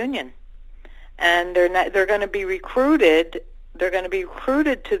join the union, and they're going to be recruited. They're going to be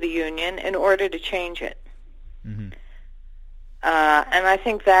recruited to the union in order to change it. Mm-hmm. And I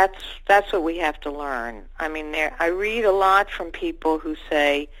think that's what we have to learn. I mean, I read a lot from people who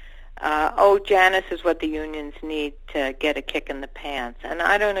say, Janus is what the unions need to get a kick in the pants. And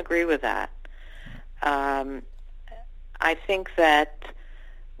I don't agree with that. I think that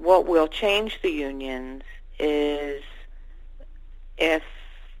what will change the unions is if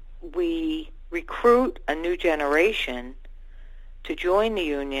we recruit a new generation to join the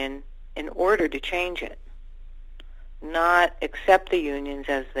union in order to change it. Not accept the unions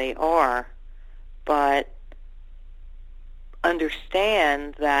as they are, but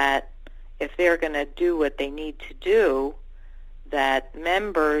understand that if they're going to do what they need to do, that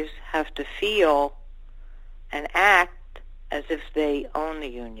members have to feel and act as if they own the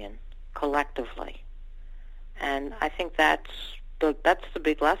union collectively. And I think that's the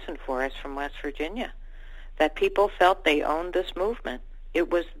big lesson for us from West Virginia, that people felt they owned this movement.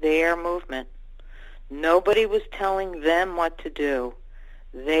 It was their movement. Nobody was telling them what to do.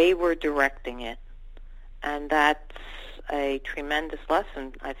 They were directing it. And that's a tremendous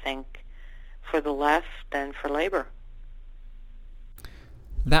lesson, I think, for the left and for labor.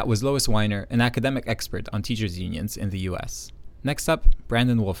 That was Lois Weiner, an academic expert on teachers' unions in the U.S. Next up,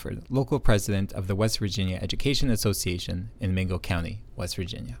 Brandon Wolford, local president of the West Virginia Education Association in Mingo County, West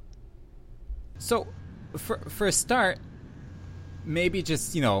Virginia. So, for a start, maybe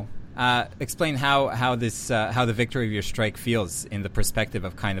just, explain how the victory of your strike feels in the perspective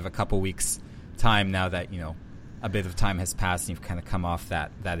of kind of a couple weeks' time now that, a bit of time has passed and you've kind of come off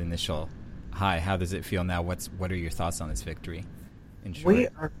that initial high. How does it feel now? What are your thoughts on this victory? We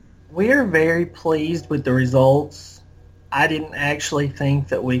are very pleased with the results. I didn't actually think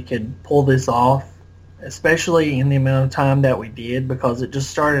that we could pull this off, especially in the amount of time that we did, because it just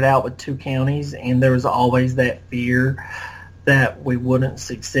started out with 2 counties, and there was always that fear that we wouldn't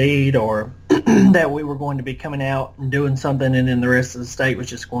succeed or that we were going to be coming out and doing something and then the rest of the state was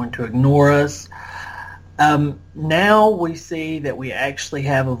just going to ignore us. Now we see that we actually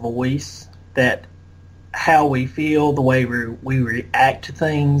have a voice, that how we feel, the way we react to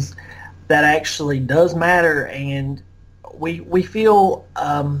things, that actually does matter, and we feel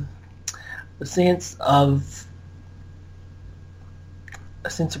a sense of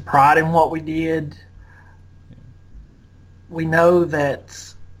pride in what we did. We know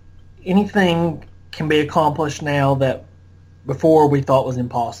that anything can be accomplished now that before we thought was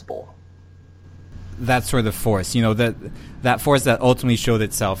impossible. That sort of force, that force that ultimately showed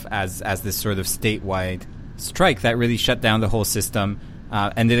itself as this sort of statewide strike that really shut down the whole system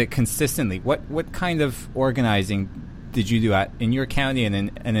and did it consistently. What kind of organizing did you do in your county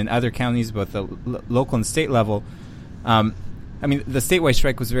and in other counties, both the local and state level? The statewide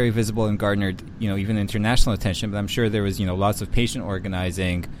strike was very visible and garnered, even international attention, but I'm sure there was, lots of patient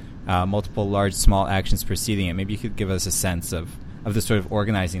organizing, multiple large, small actions preceding it. Maybe you could give us a sense of the sort of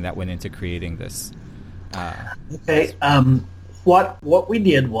organizing that went into creating this. Okay. What we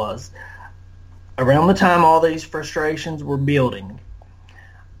did was, around the time all these frustrations were building,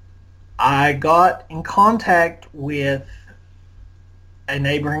 I got in contact with a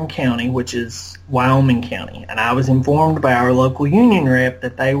neighboring county, which is Wyoming County, and I was informed by our local union rep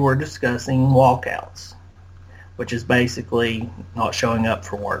that they were discussing walkouts, which is basically not showing up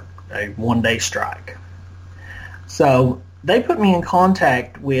for work, a one-day strike. So they put me in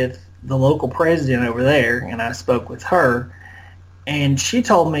contact with the local president over there, and I spoke with her, and she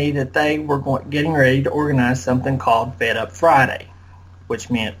told me that they were getting ready to organize something called Fed Up Friday, which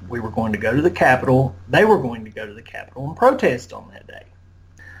meant we were going to go to the Capitol. They were going to go to the Capitol and protest on that day.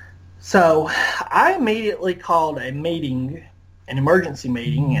 So I immediately called a meeting, an emergency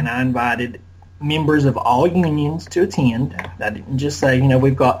meeting, and I invited members of all unions to attend. I didn't just say,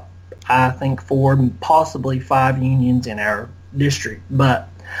 we've got, I think, 4, possibly 5 unions in our district, but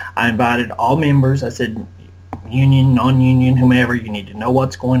I invited all members. I said, union, non-union, whomever, you need to know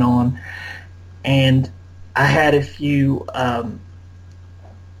what's going on. And I had a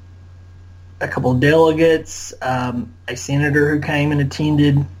couple of delegates, a senator who came and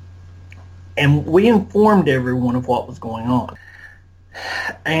attended, and we informed everyone of what was going on.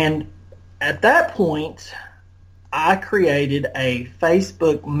 And at that point, I created a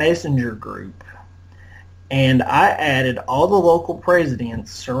Facebook Messenger group, and I added all the local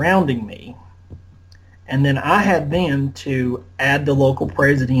presidents surrounding me, and then I had them to add the local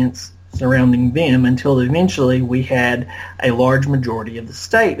presidents surrounding them until eventually we had a large majority of the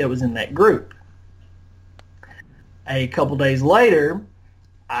state that was in that group. A couple days later,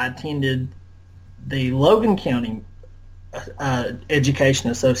 I attended the Logan County Education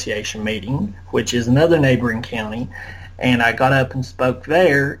Association meeting, which is another neighboring county, and I got up and spoke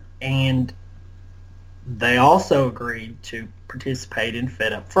there, and they also agreed to participate in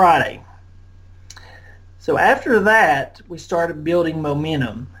Fed Up Friday. So after that, we started building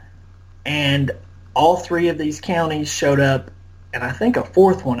momentum, and all 3 of these counties showed up, and I think a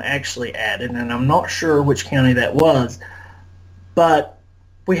 4th one actually added, and I'm not sure which county that was, but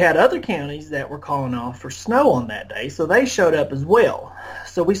we had other counties that were calling off for snow on that day, so they showed up as well.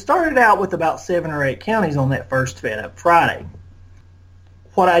 So we started out with about 7 or 8 counties on that first Fed Up Friday.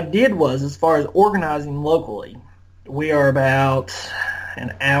 What I did was, as far as organizing locally, we are about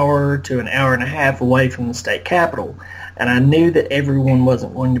an hour to an hour and a half away from the state capitol, and I knew that everyone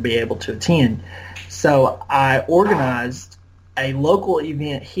wasn't going to be able to attend. So I organized a local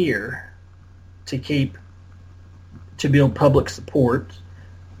event here to build public support,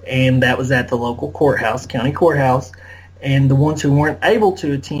 and that was at the local courthouse, county courthouse, and the ones who weren't able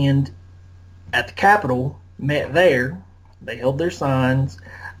to attend at the Capitol met there. They held their signs,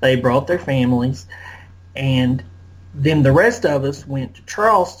 they brought their families, and Then the rest of us went to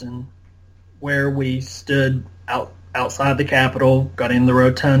Charleston, where we stood outside the Capitol, got in the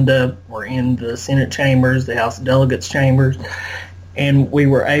rotunda, were in the Senate chambers, the House of Delegates chambers, and we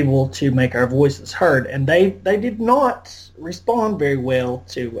were able to make our voices heard. And they did not respond very well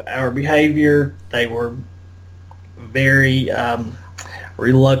to our behavior. They were very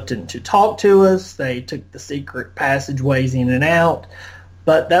reluctant to talk to us. They took the secret passageways in and out.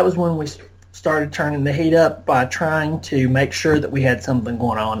 But that was when we started turning the heat up by trying to make sure that we had something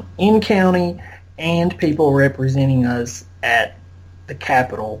going on in county and people representing us at the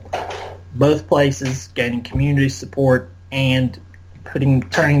Capitol. Both places gaining community support and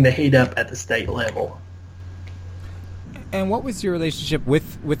turning the heat up at the state level. And what was your relationship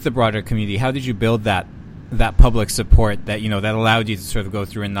with the broader community? How did you build that public support that that allowed you to sort of go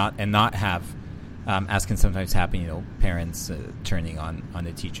through and not have, as can sometimes happen, parents turning on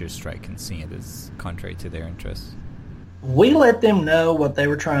the teachers' strike and seeing it as contrary to their interests? We let them know what they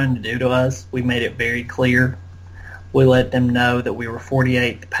were trying to do to us. We made it very clear. We let them know that we were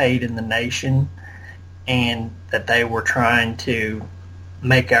 48th paid in the nation and that they were trying to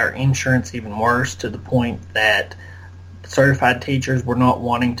make our insurance even worse, to the point that certified teachers were not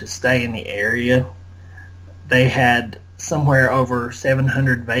wanting to stay in the area. They had somewhere over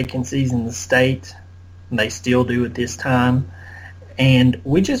 700 vacancies in the state, and they still do at this time. And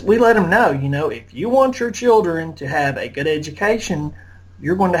we let them know, if you want your children to have a good education,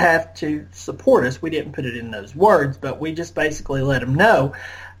 you're going to have to support us. We didn't put it in those words, but we just basically let them know.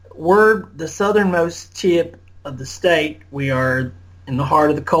 We're the southernmost tip of the state. We are in the heart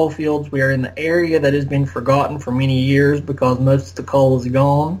of the coal fields. We are in the area that has been forgotten for many years because most of the coal is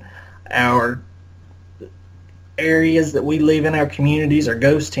gone. Our areas that we live in, our communities, are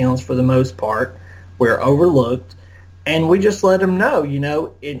ghost towns for the most part. We're overlooked. And we just let them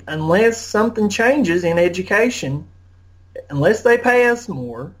know, unless something changes in education, unless they pay us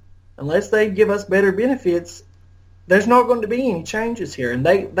more, unless they give us better benefits, there's not going to be any changes here. And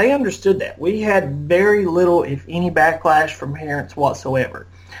they understood that. We had very little, if any, backlash from parents whatsoever.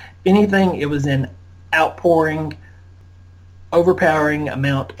 If anything, it was an outpouring, overpowering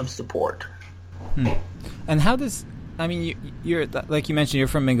amount of support. And how does, you're like you mentioned, you're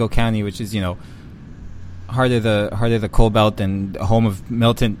from Mingo County, which is, heart of the coal belt and home of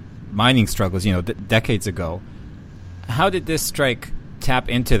militant mining struggles, decades ago. How did this strike tap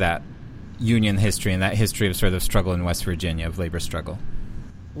into that union history and that history of sort of struggle in West Virginia, of labor struggle?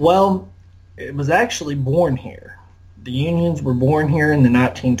 Well, it was actually born here. The unions were born here in the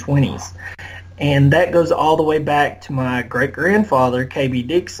 1920s. And that goes all the way back to my great-grandfather, K.B.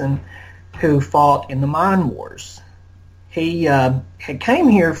 Dixon, who fought in the mine wars. He had came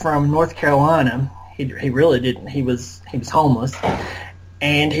here from North Carolina. He really didn't. He was homeless,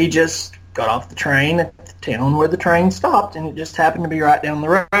 and he just got off the train at the town where the train stopped, and it just happened to be right down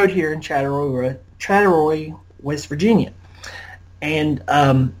the road here in Chattaroy, West Virginia. And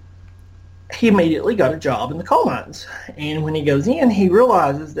he immediately got a job in the coal mines. And when he goes in, he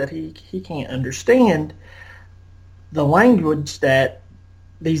realizes that he can't understand the language that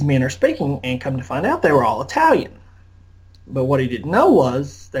these men are speaking, and come to find out they were all Italian. But what he didn't know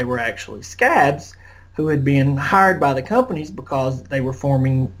was they were actually scabs who had been hired by the companies because they were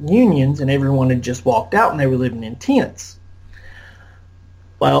forming unions, and everyone had just walked out and they were living in tents.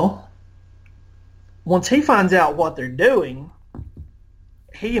 Well, once he finds out what they're doing,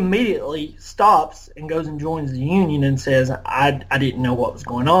 he immediately stops and goes and joins the union and says, I didn't know what was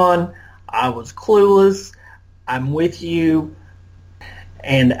going on. I was clueless. I'm with you.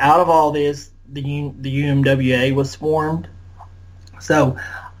 And out of all this, the UMWA was formed. So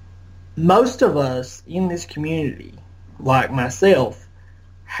most of us in this community, like myself,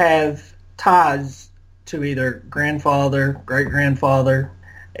 have ties to either grandfather, great-grandfather,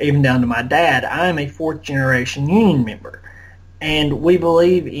 even down to my dad. I am a fourth-generation union member, and we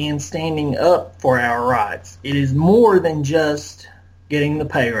believe in standing up for our rights. It is more than just getting the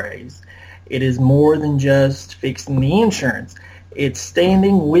pay raise. It is more than just fixing the insurance. It's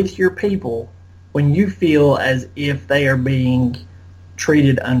standing with your people when you feel as if they are being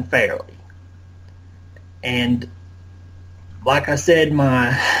treated unfairly. And like I said,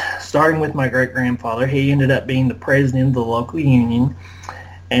 starting with my great-grandfather, he ended up being the president of the local union,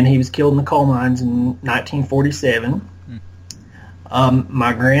 and he was killed in the coal mines in 1947.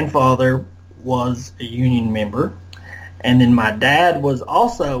 My grandfather was a union member, and then my dad was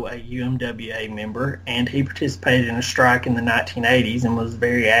also a UMWA member, and he participated in a strike in the 1980s and was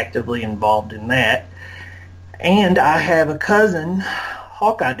very actively involved in that. And I have a cousin,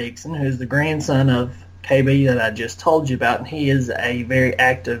 Hawkeye Dixon, who's the grandson of KB that I just told you about, and he is a very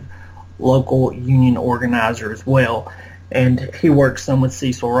active local union organizer as well. And he works some with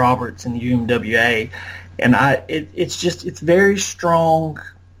Cecil Roberts in the UMWA. And it's very strong.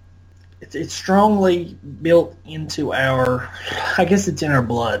 It's strongly built into I guess it's in our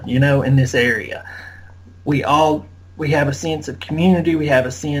blood, in this area. We have a sense of community, we have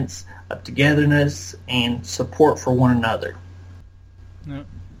a sense of togetherness and support for one another. Yeah.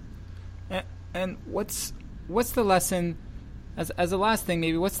 And what's the lesson, as a last thing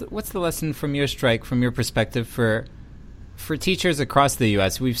maybe, what's the lesson from your strike, from your perspective, for teachers across the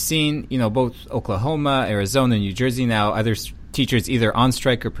U.S.? We've seen, both Oklahoma, Arizona, New Jersey now, other teachers either on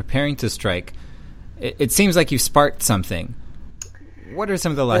strike or preparing to strike. It seems like you've sparked something. What are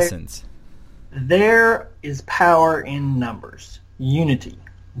some of the lessons? There is power in numbers, unity.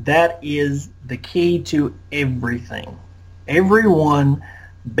 That is the key to everything. Everyone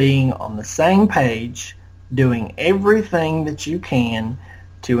being on the same page, doing everything that you can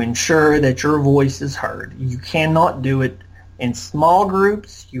to ensure that your voice is heard. You cannot do it in small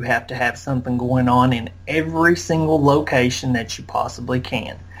groups. You have to have something going on in every single location that you possibly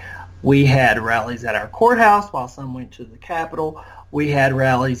can. We had rallies at our courthouse while some went to the Capitol. We had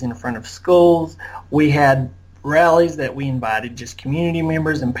rallies in front of schools. We had rallies that we invited just community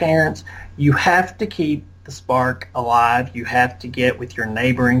members and parents. You have to keep the spark alive. You have to get with your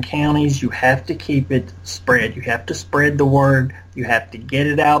neighboring counties. You have to keep it spread. You have to spread the word. You have to get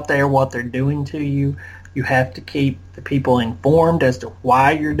it out there, what they're doing to you. You have to keep the people informed as to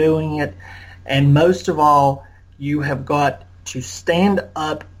why you're doing it. And most of all, you have got to stand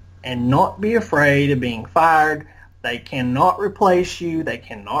up and not be afraid of being fired. They cannot replace you. They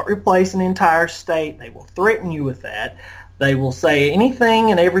cannot replace an entire state. They will threaten you with that. They will say anything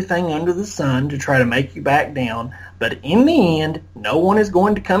and everything under the sun to try to make you back down. But in the end, no one is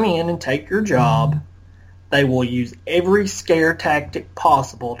going to come in and take your job. They will use every scare tactic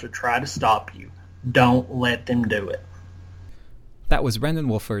possible to try to stop you. Don't let them do it. That was Brendan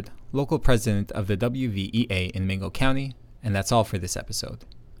Wolford, local president of the WVEA in Mingo County, and that's all for this episode.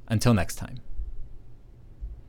 Until next time.